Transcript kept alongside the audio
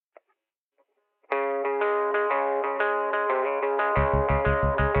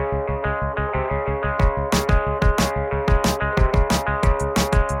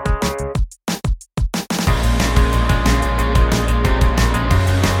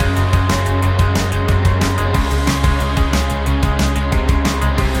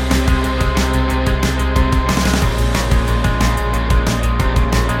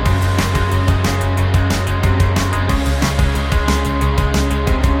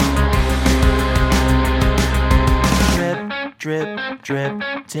Drip, drip,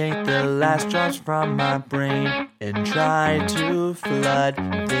 take the last drops from my brain and try to flood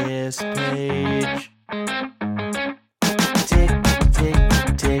this page. Tick, tick,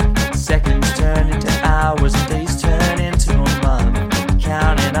 tick, seconds turn into hours and days turn into a month.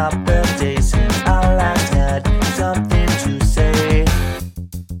 Counting up the days since I last had something to say.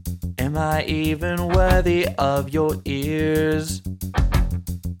 Am I even worthy of your ears?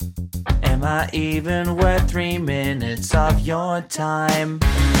 Am I even worth 3 minutes of your time?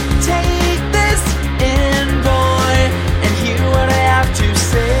 Take this Envoi and hear what I have to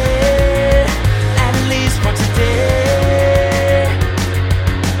say, at least for today.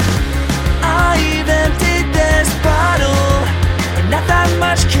 I emptied this bottle, but not that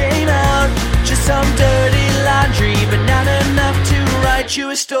much came out. Just some dirty laundry, but not enough to write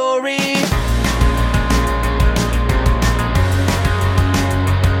you a story.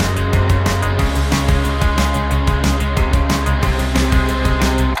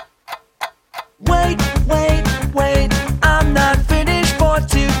 Wait, I'm not finished for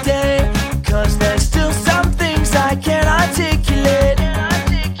today, 'cause there's still some things I can't articulate.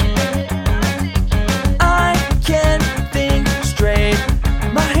 I can't think straight,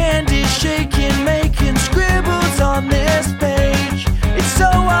 my hand is shaking, making scribbles on this page. It's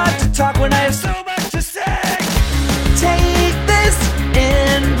so hard to talk when I have so much to say. Take this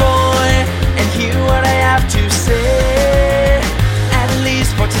Envoi and hear what I have to say, at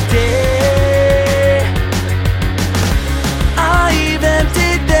least for today.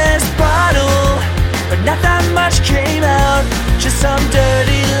 Not that much came out, just some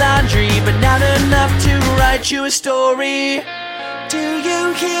dirty laundry, but not enough to write you a story. Do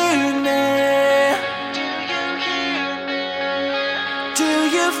you hear me? Do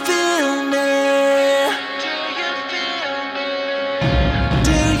you feel me?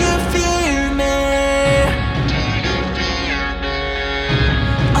 Do you fear me?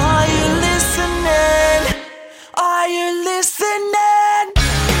 Are you listening? Are you listening?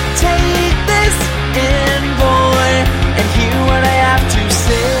 Take this Envoi and hear what I have to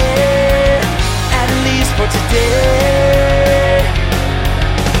say, at least for today.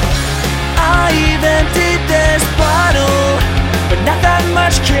 I've emptied this bottle, but not that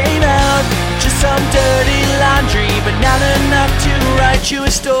much came out. Just some dirty laundry, but not enough to write you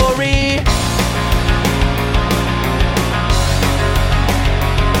a story.